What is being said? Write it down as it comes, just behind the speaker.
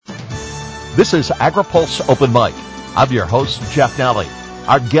This is AgriPulse Open Mic. I'm your host, Jeff Nally.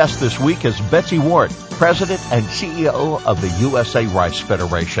 Our guest this week is Betsy Ward, President and CEO of the USA Rice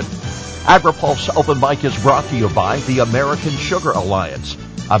Federation. AgriPulse Open Mic is brought to you by the American Sugar Alliance,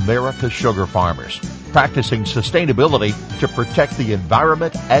 America's Sugar Farmers, practicing sustainability to protect the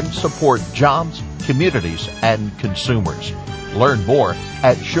environment and support jobs, communities, and consumers. Learn more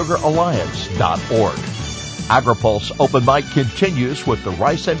at sugaralliance.org. AgriPulse Open Mic continues with the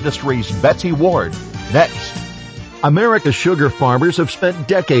rice industry's Betsy Ward next. America's sugar farmers have spent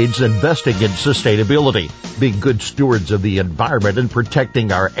decades investing in sustainability. Being good stewards of the environment and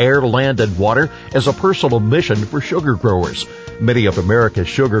protecting our air, land, and water is a personal mission for sugar growers. Many of America's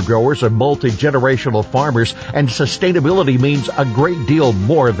sugar growers are multi-generational farmers, and sustainability means a great deal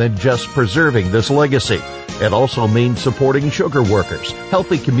more than just preserving this legacy. It also means supporting sugar workers,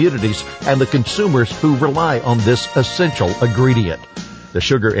 healthy communities, and the consumers who rely on this essential ingredient. The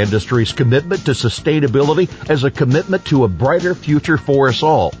sugar industry's commitment to sustainability is a commitment to a brighter future for us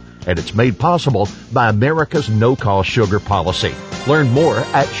all, and it's made possible by America's no-cost sugar policy. Learn more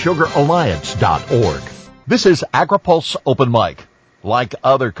at sugaralliance.org. This is AgriPulse Open Mic. Like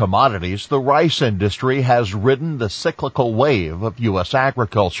other commodities, the rice industry has ridden the cyclical wave of U.S.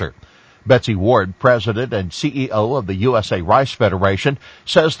 agriculture. Betsy Ward, President and CEO of the USA Rice Federation,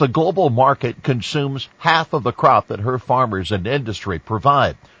 says the global market consumes half of the crop that her farmers and industry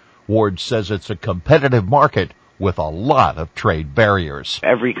provide. Ward says it's a competitive market with a lot of trade barriers.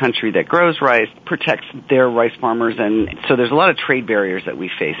 Every country that grows rice protects their rice farmers, and so there's a lot of trade barriers that we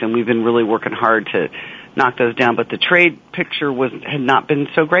face, and we've been really working hard to knock those down, but the trade picture had not been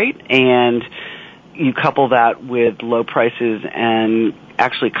so great, and you couple that with low prices and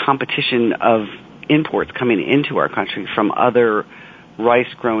actually competition of imports coming into our country from other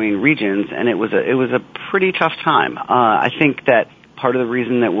rice-growing regions, and it was a pretty tough time. I think that part of the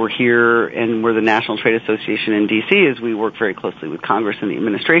reason that we're here and we're the National Trade Association in D.C. is we work very closely with Congress and the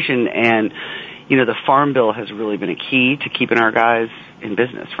administration, and the Farm Bill has really been a key to keeping our guys in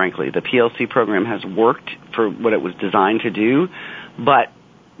business, frankly. The PLC program has worked for what it was designed to do, but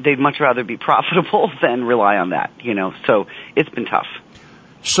they'd much rather be profitable than rely on that, so it's been tough.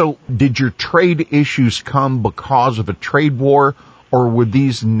 So did your trade issues come because of a trade war, or were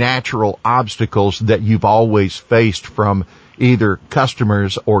these natural obstacles that you've always faced from either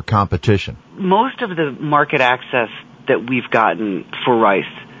customers or competition? Most of the market access that we've gotten for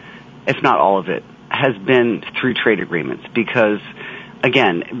rice, if not all of it, has been through trade agreements because,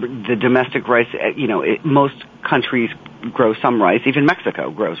 again, the domestic rice, most countries grow some rice. Even Mexico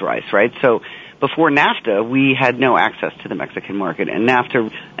grows rice, right? So before NAFTA, we had no access to the Mexican market, and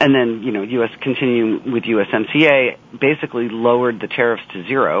NAFTA, and then, U.S. continuing with USMCA, basically lowered the tariffs to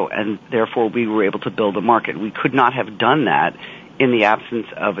zero, and therefore we were able to build a market. We could not have done that in the absence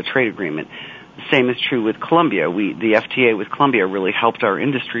of a trade agreement. The same is true with Colombia. The FTA with Colombia really helped our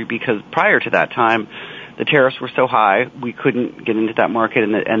industry because prior to that time, the tariffs were so high, we couldn't get into that market,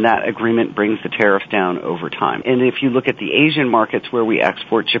 and that agreement brings the tariffs down over time. And if you look at the Asian markets where we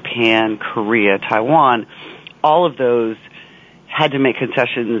export, Japan, Korea, Taiwan, all of those had to make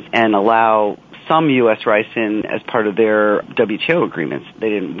concessions and allow some U.S. rice in as part of their WTO agreements. They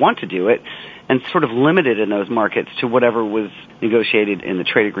didn't want to do it and sort of limited in those markets to whatever was negotiated in the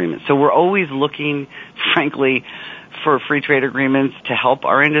trade agreement. So we're always looking, frankly, for free trade agreements to help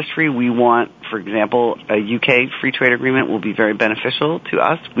our industry. We want, for example, a UK free trade agreement will be very beneficial to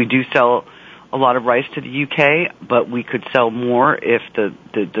us. We do sell a lot of rice to the UK, but we could sell more if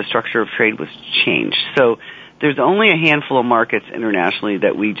the structure of trade was changed. So there's only a handful of markets internationally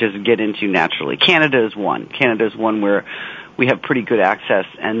that we just get into naturally. Canada is one. Canada is one where we have pretty good access,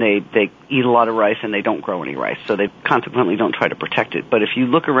 and they eat a lot of rice and they don't grow any rice, so they consequently don't try to protect it. But if you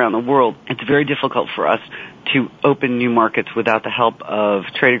look around the world, it's very difficult for us to open new markets without the help of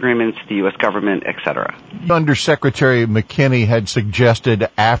trade agreements, the U.S. government, etc. Undersecretary McKinney had suggested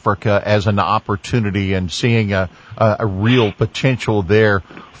Africa as an opportunity and seeing a real potential there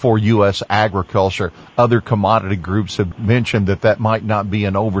for U.S. agriculture. Other commodity groups have mentioned that might not be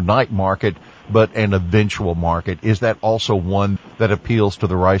an overnight market, but an eventual market. Is that also one that appeals to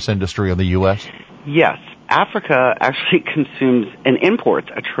the rice industry in the U.S.? Yes. Africa actually consumes and imports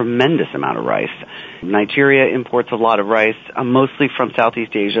a tremendous amount of rice. Nigeria imports a lot of rice, mostly from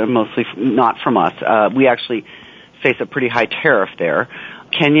Southeast Asia, mostly not from us. We actually face a pretty high tariff there.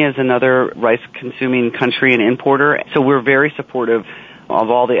 Kenya is another rice-consuming country and importer, so we're very supportive of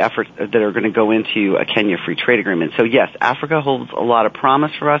all the efforts that are going to go into a Kenya free trade agreement. So yes, Africa holds a lot of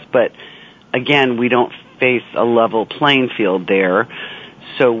promise for us, but again, we don't face a level playing field there,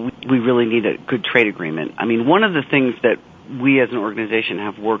 so we really need a good trade agreement. I mean, one of the things that we as an organization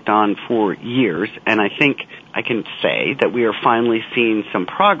have worked on for years, and I think I can say that we are finally seeing some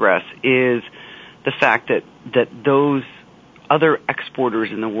progress, is the fact that those other exporters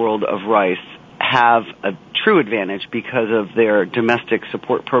in the world of rice have a true advantage because of their domestic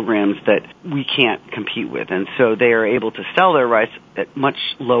support programs that we can't compete with. And so they are able to sell their rice at much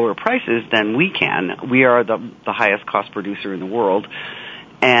lower prices than we can. We are the highest cost producer in the world.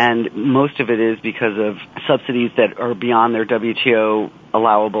 And most of it is because of subsidies that are beyond their WTO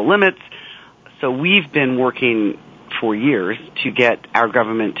allowable limits. So we've been working for years to get our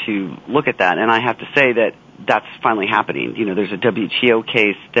government to look at that. And I have to say that that's finally happening. You know, there's a WTO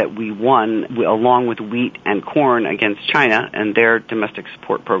case that we won along with wheat and corn against China and their domestic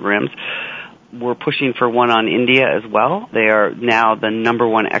support programs. We're pushing for one on India as well. They are now the number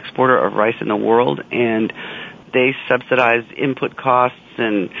one exporter of rice in the world, and they subsidize input costs,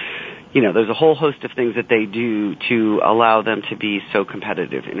 and, you know, there's a whole host of things that they do to allow them to be so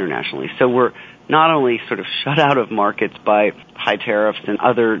competitive internationally. So we're not only sort of shut out of markets by high tariffs and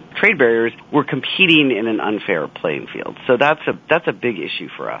other trade barriers, we're competing in an unfair playing field. So that's a big issue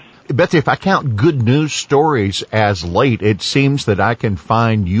for us. Betsy, if I count good news stories as late, it seems that I can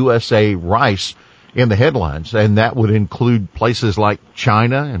find USA rice in the headlines, and that would include places like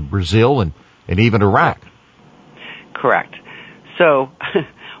China and Brazil and even Iraq. Correct. So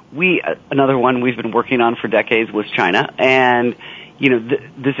another one we've been working on for decades was China, and you know,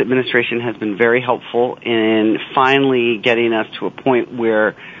 this administration has been very helpful in finally getting us to a point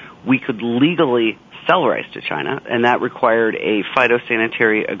where we could legally sell rice to China, and that required a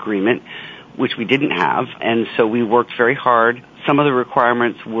phytosanitary agreement, which we didn't have, and so we worked very hard. Some of the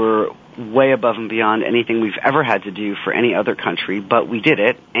requirements were way above and beyond anything we've ever had to do for any other country, but we did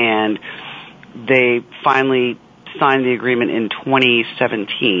it, and they finally signed the agreement in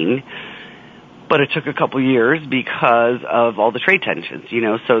 2017, but it took a couple years because of all the trade tensions, you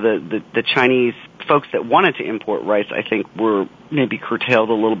know, so the Chinese folks that wanted to import rice, I think, were maybe curtailed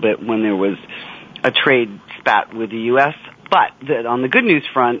a little bit when there was a trade spat with the U.S., but on the good news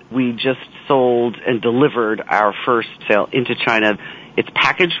front, we just sold and delivered our first sale into China. It's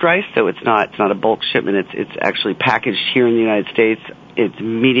packaged rice, so it's not a bulk shipment. It's actually packaged here in the United States. It's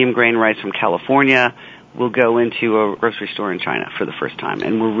medium grain rice from California. Will go into a grocery store in China for the first time,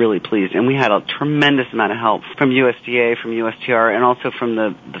 and we're really pleased. And we had a tremendous amount of help from USDA, from USTR, and also from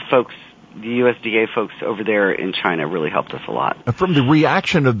the USDA folks over there in China really helped us a lot. From the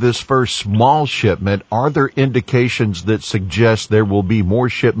reaction of this first small shipment, are there indications that suggest there will be more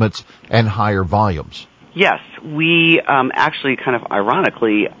shipments and higher volumes? Yes, we actually kind of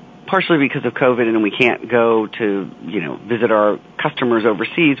ironically, partially because of COVID and we can't go to, you know, visit our customers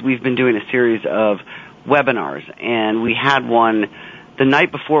overseas, we've been doing a series of webinars, and we had one the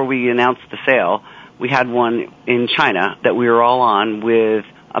night before we announced the sale. We had one in China that we were all on with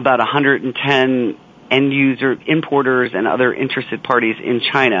about 110 end user importers and other interested parties in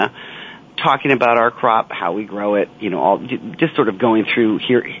China, talking about our crop, how we grow it, you know, all just sort of going through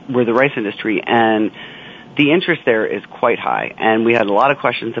here we're the rice industry, and the interest there is quite high. And we had a lot of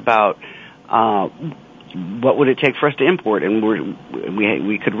questions about what would it take for us to import, and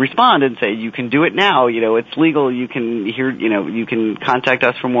we could respond and say, you can do it now, you know, it's legal, you can contact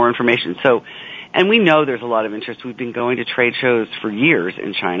us for more information. So, and we know there's a lot of interest. We've been going to trade shows for years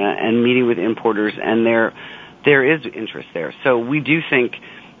in China and meeting with importers, and there is interest there. So we do think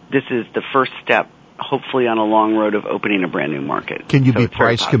this is the first step, hopefully on a long road of opening a brand new market. Can you be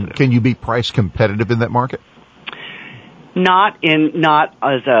price competitive in that market? Not in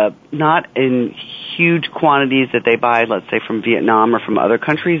huge quantities that they buy, let's say from Vietnam or from other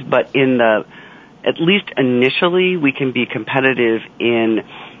countries, but at least initially we can be competitive in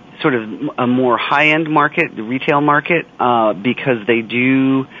sort of a more high-end market, the retail market, because they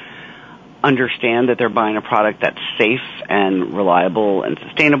do understand that they're buying a product that's safe and reliable and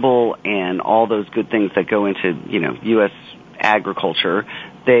sustainable and all those good things that go into, you know, U.S. agriculture.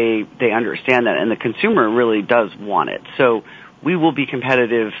 They understand that, and the consumer really does want it. So we will be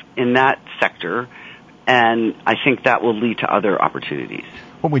competitive in that sector, and I think that will lead to other opportunities.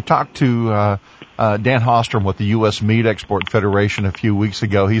 When we talked to Dan Hostrom with the U.S. Meat Export Federation a few weeks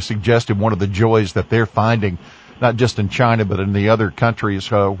ago, he suggested one of the joys that they're finding, not just in China but in the other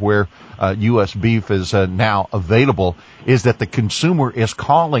countries where U.S. beef is now available, is that the consumer is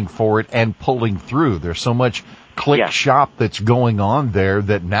calling for it and pulling through. There's so much click shop that's going on there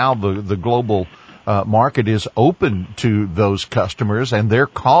that now the global market is open to those customers, and they're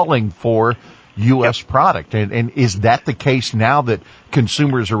calling for U.S. product. And is that the case now that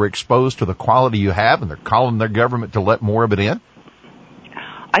consumers are exposed to the quality you have and they're calling their government to let more of it in?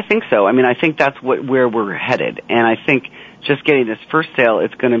 I think so. I mean, I think that's where we're headed. And I think just getting this first sale.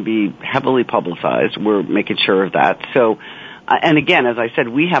 It's going to be heavily publicized. We're making sure of that. So, and again, as I said,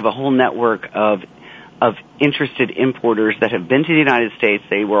 we have a whole network of interested importers that have been to the United States.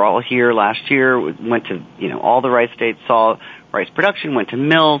 They were all here last year, went to, all the rice states, saw rice production, went to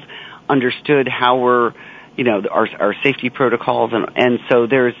mills, understood how we're, our safety protocols. And so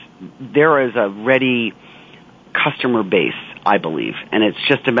there is a ready customer base, I believe. And it's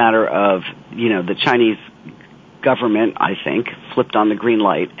just a matter of, the Chinese government, I think, flipped on the green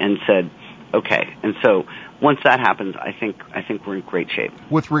light and said, okay. And so once that happens, I think we're in great shape.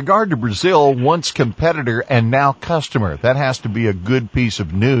 With regard to Brazil, once competitor and now customer, that has to be a good piece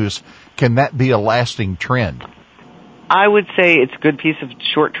of news. Can that be a lasting trend? I would say it's a good piece of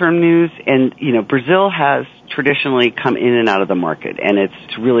short-term news. And, Brazil has traditionally come in and out of the market, and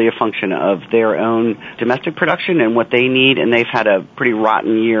it's really a function of their own domestic production and what they need. And they've had a pretty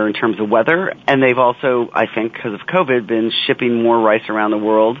rotten year in terms of weather. And they've also, I think, because of COVID, been shipping more rice around the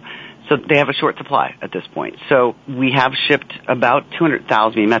world. So they have a short supply at this point. So we have shipped about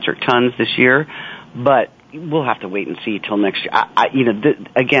 200,000 metric tons this year, but we'll have to wait and see till next year.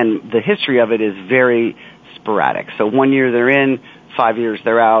 Again, the history of it is very sporadic. So 1 year they're in, 5 years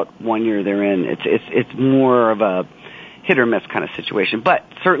they're out, 1 year they're in. It's more of a hit or miss kind of situation. But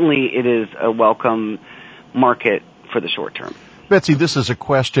certainly it is a welcome market for the short term. Betsy, this is a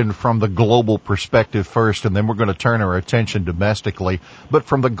question from the global perspective first, and then we're going to turn our attention domestically. But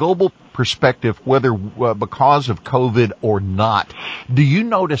from the global perspective, whether because of COVID or not, do you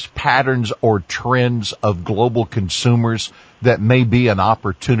notice patterns or trends of global consumers that may be an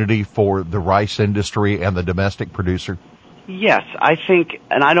opportunity for the rice industry and the domestic producer? Yes, I think,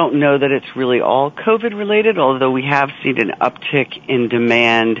 and I don't know that it's really all COVID related, although we have seen an uptick in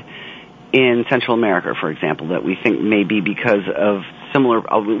demand in Central America, for example, that we think may be because of similar,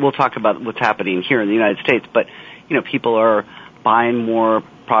 we'll talk about what's happening here in the United States, but, people are buying more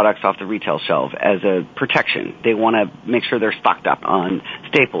products off the retail shelf as a protection. They want to make sure they're stocked up on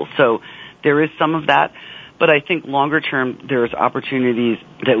staples. So there is some of that, but I think longer term, there's opportunities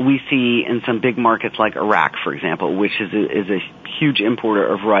that we see in some big markets like Iraq, for example, which is a huge importer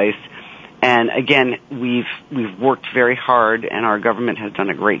of rice. And again, we've worked very hard, and our government has done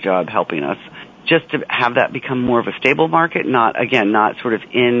a great job helping us just to have that become more of a stable market, not sort of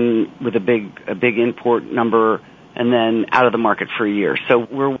in with a big import number and then out of the market for a year. So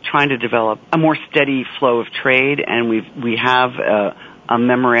we're trying to develop a more steady flow of trade, and we have a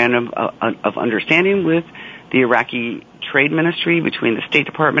memorandum of understanding with the Iraqi Trade Ministry between the State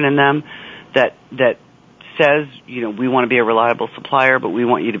Department and them that says, we want to be a reliable supplier, but we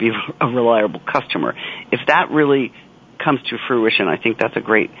want you to be a reliable customer. If that really comes to fruition, I think that's a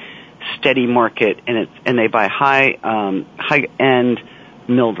great steady market, and they buy high-end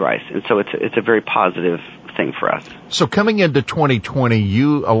milled rice, and so it's a very positive thing for us. So coming into 2020,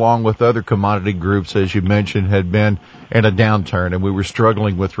 you, along with other commodity groups, as you mentioned, had been in a downturn, and we were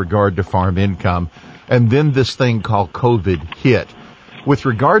struggling with regard to farm income, and then this thing called COVID hit. With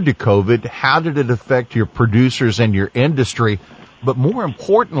regard to COVID, how did it affect your producers and your industry? But more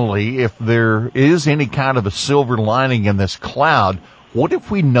importantly, if there is any kind of a silver lining in this cloud, what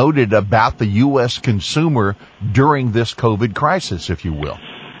have we noted about the U.S. consumer during this COVID crisis, if you will?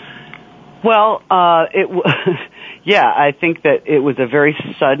 Well, I think that it was a very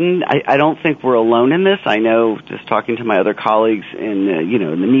sudden. I don't think we're alone in this. I know, just talking to my other colleagues in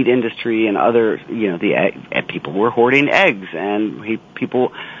in the meat industry and other, people were hoarding eggs, and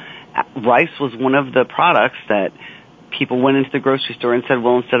rice was one of the products that people went into the grocery store and said,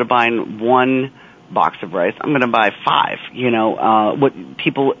 well, instead of buying one box of rice, I'm going to buy 5.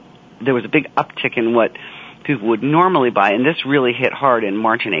 There was a big uptick in what people would normally buy, and this really hit hard in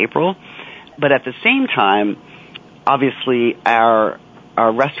March and April. But at the same time, obviously, our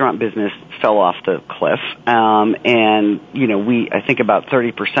restaurant business fell off the cliff, and I think about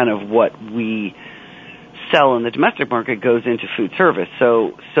 30% of what we sell in the domestic market goes into food service.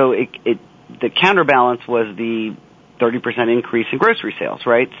 So the counterbalance was the 30% increase in grocery sales,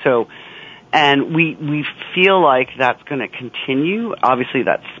 right? So, and we feel like that's going to continue. Obviously,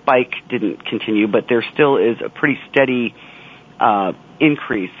 that spike didn't continue, but there still is a pretty steady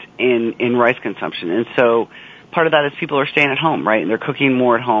increase in rice consumption. And so part of that is people are staying at home, right? And they're cooking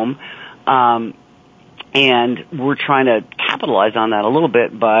more at home. And we're trying to capitalize on that a little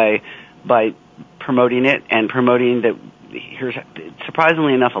bit by promoting it and promoting that.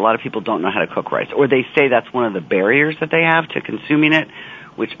 Surprisingly enough, a lot of people don't know how to cook rice, or they say that's one of the barriers that they have to consuming it,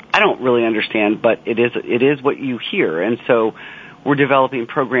 which I don't really understand, but it is what you hear. And so we're developing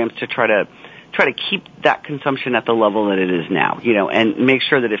programs to try to keep that consumption at the level that it is now, and make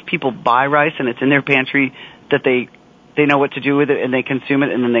sure that if people buy rice and it's in their pantry, that they they know what to do with it, and they consume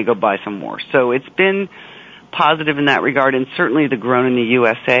it, and then they go buy some more. So it's been positive in that regard, and certainly the Grown in the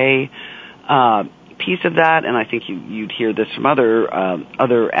USA piece of that, and I think you'd hear this from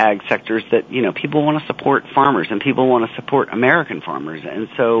other ag sectors, that people want to support farmers and people want to support American farmers, and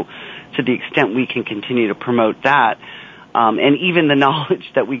so to the extent we can continue to promote that, and even the knowledge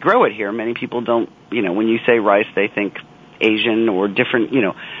that we grow it here. Many people don't, when you say rice, they think Asian or different.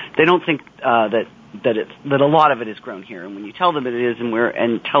 They don't think that a lot of it is grown here, and when you tell them it is,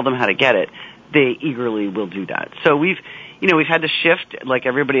 and tell them how to get it, they eagerly will do that. So we've had to shift, like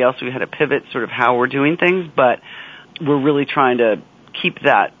everybody else. We've had to pivot sort of how we're doing things, but we're really trying to keep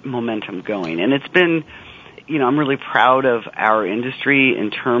that momentum going. And it's been, I'm really proud of our industry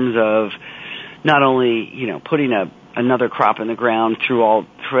in terms of not only, putting another crop in the ground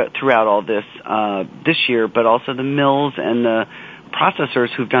throughout all this year, but also the mills and the processors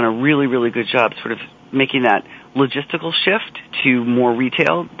who've done a really, really good job sort of making that logistical shift to more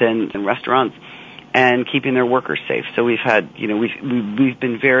retail than restaurants, and keeping their workers safe. So we've had, we've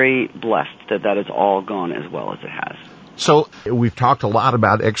been very blessed that has all gone as well as it has. So we've talked a lot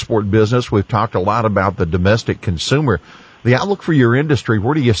about export business. We've talked a lot about the domestic consumer. The outlook for your industry,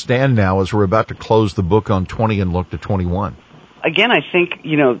 where do you stand now as we're about to close the book on 20 and look to 21? Again, I think,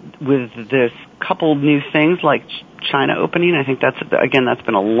 with this couple new things like China opening, I think that's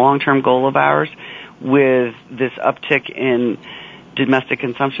been a long-term goal of ours. With this uptick in domestic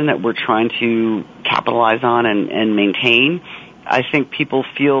consumption that we're trying to capitalize on and maintain, I think people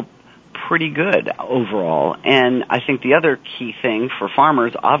feel pretty good overall. And I think the other key thing for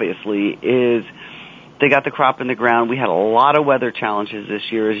farmers, obviously, is they got the crop in the ground. We had a lot of weather challenges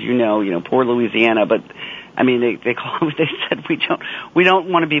this year, as you know, poor Louisiana, but I mean, they said we don't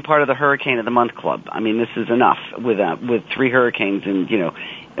want to be part of the Hurricane of the Month Club. I mean, this is enough with 3 hurricanes in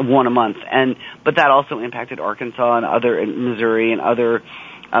one a month, but that also impacted Arkansas and Missouri and other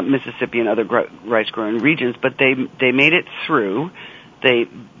Mississippi and other rice growing regions. But they made it through.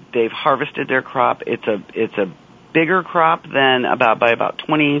 They've harvested their crop. It's a bigger crop than by about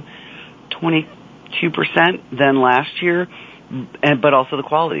 22% than last year. But also the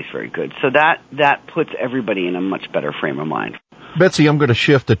quality is very good. So that puts everybody in a much better frame of mind. Betsy, I'm going to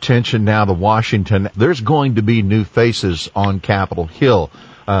shift attention now to Washington. There's going to be new faces on Capitol Hill.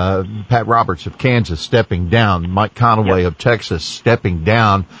 Pat Roberts of Kansas stepping down, Mike Conaway of Texas stepping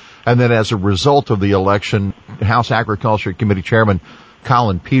down, and then as a result of the election, House Agriculture Committee Chairman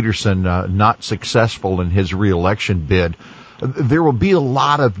Colin Peterson not successful in his reelection bid. There will be a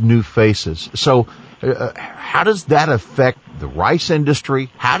lot of new faces. So how does that affect the rice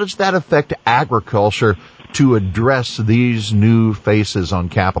industry? How does that affect agriculture to address these new faces on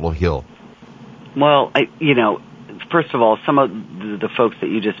Capitol Hill? Well, first of all, some of the folks that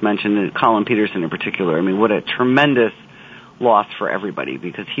you just mentioned, Colin Peterson in particular, I mean, what a tremendous loss for everybody,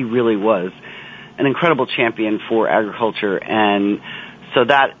 because he really was an incredible champion for agriculture, and so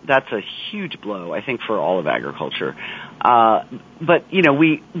that's a huge blow, I think, for all of agriculture. But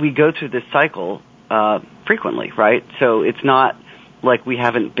we go through this cycle frequently, right? So it's not like we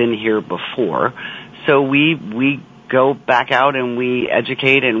haven't been here before. So we go back out and we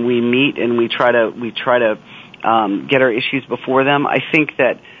educate and we meet and we try to get our issues before them. I think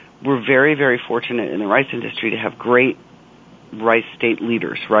that we're very, very fortunate in the rice industry to have great rice state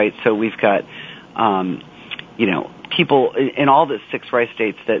leaders, right? So we've got people in all the 6 rice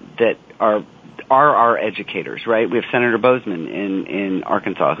states that are our educators, right? We have Senator Bozeman in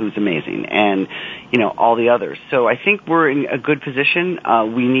Arkansas, who's amazing, and all the others. So I think we're in a good position.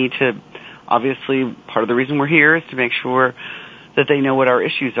 We need to, obviously, part of the reason we're here is to make sure that they know what our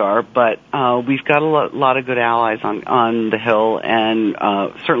issues are. But we've got a lot of good allies on the Hill, and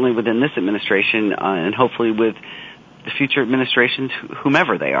certainly within this administration, and hopefully with the future administrations,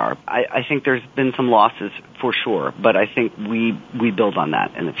 whomever they are. I think there's been some losses for sure, but I think we build on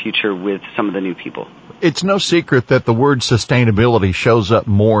that in the future with some of the new people. It's no secret that the word sustainability shows up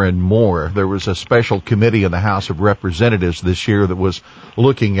more and more. There was a special committee in the House of Representatives this year that was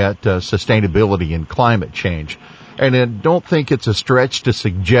looking at sustainability and climate change. And I don't think it's a stretch to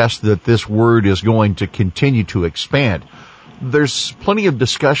suggest that this word is going to continue to expand. There's plenty of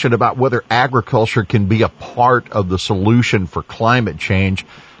discussion about whether agriculture can be a part of the solution for climate change,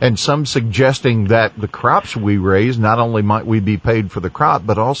 and some suggesting that the crops we raise, not only might we be paid for the crop,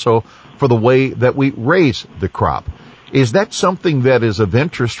 but also for the way that we raise the crop. Is that something that is of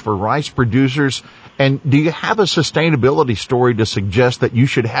interest for rice producers? And do you have a sustainability story to suggest that you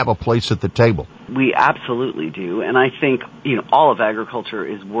should have a place at the table? We absolutely do. And I think, all of agriculture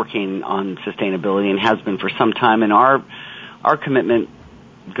is working on sustainability and has been for some time. And our commitment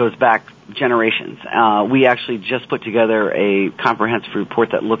goes back generations. We actually just put together a comprehensive report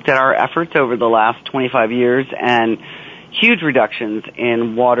that looked at our efforts over the last 25 years and huge reductions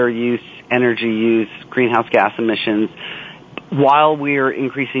in water use, energy use, greenhouse gas emissions, while we're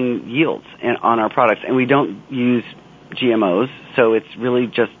increasing yields on our products. And we don't use GMOs, so it's really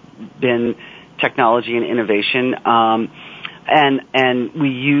just been technology and innovation. And we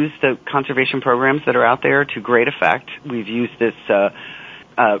use the conservation programs that are out there to great effect. We've used this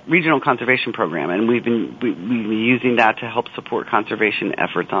regional conservation program, and we've been using that to help support conservation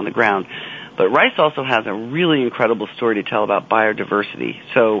efforts on the ground. But rice also has a really incredible story to tell about biodiversity.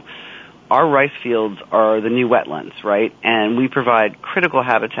 So our rice fields are the new wetlands, right? And we provide critical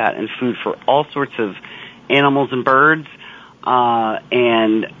habitat and food for all sorts of animals and birds.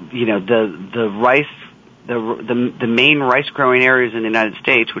 And you know, the main rice growing areas in the United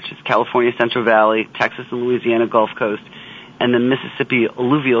States, which is California Central Valley, Texas and Louisiana Gulf Coast, and the Mississippi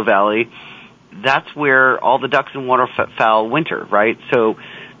Alluvial Valley, that's where all the ducks and waterfowl winter, right? So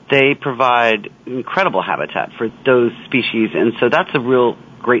they provide incredible habitat for those species, and so that's a real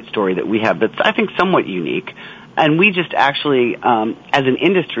great story that we have that's, I think, somewhat unique. And we just actually, as an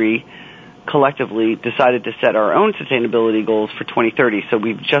industry, collectively decided to set our own sustainability goals for 2030. So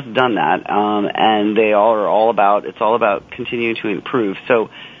we've just done that, and they are all about, it's all about continuing to improve. So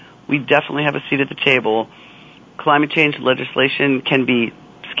we definitely have a seat at the table. Climate change legislation can be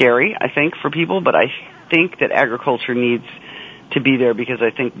scary, I think, for people, but I think that agriculture needs to be there because I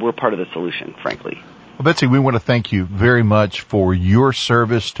think we're part of the solution, frankly. Well, Betsy, we want to thank you very much for your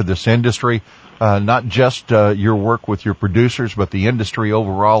service to this industry, not just your work with your producers, but the industry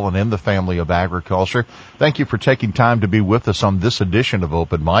overall and in the family of agriculture. Thank you for taking time to be with us on this edition of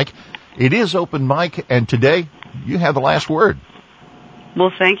Open Mic. It is Open Mic, and today you have the last word.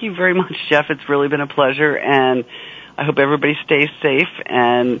 Well, thank you very much, Jeff. It's really been a pleasure, and I hope everybody stays safe.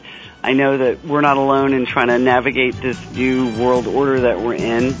 And I know that we're not alone in trying to navigate this new world order that we're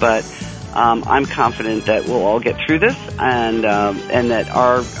in, but I'm confident that we'll all get through this, and that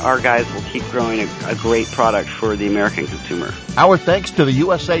our guys will keep growing a great product for the American consumer. Our thanks to the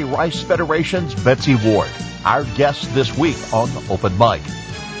USA Rice Federation's Betsy Ward, our guest this week on Open Mic.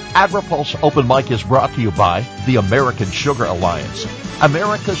 AgriPulse Open Mic is brought to you by the American Sugar Alliance,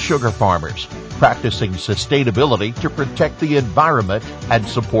 America's sugar farmers, practicing sustainability to protect the environment and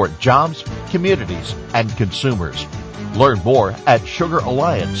support jobs, communities, and consumers. Learn more at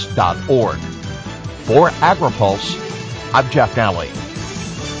sugaralliance.org. For AgriPulse, I'm Jeff Nally.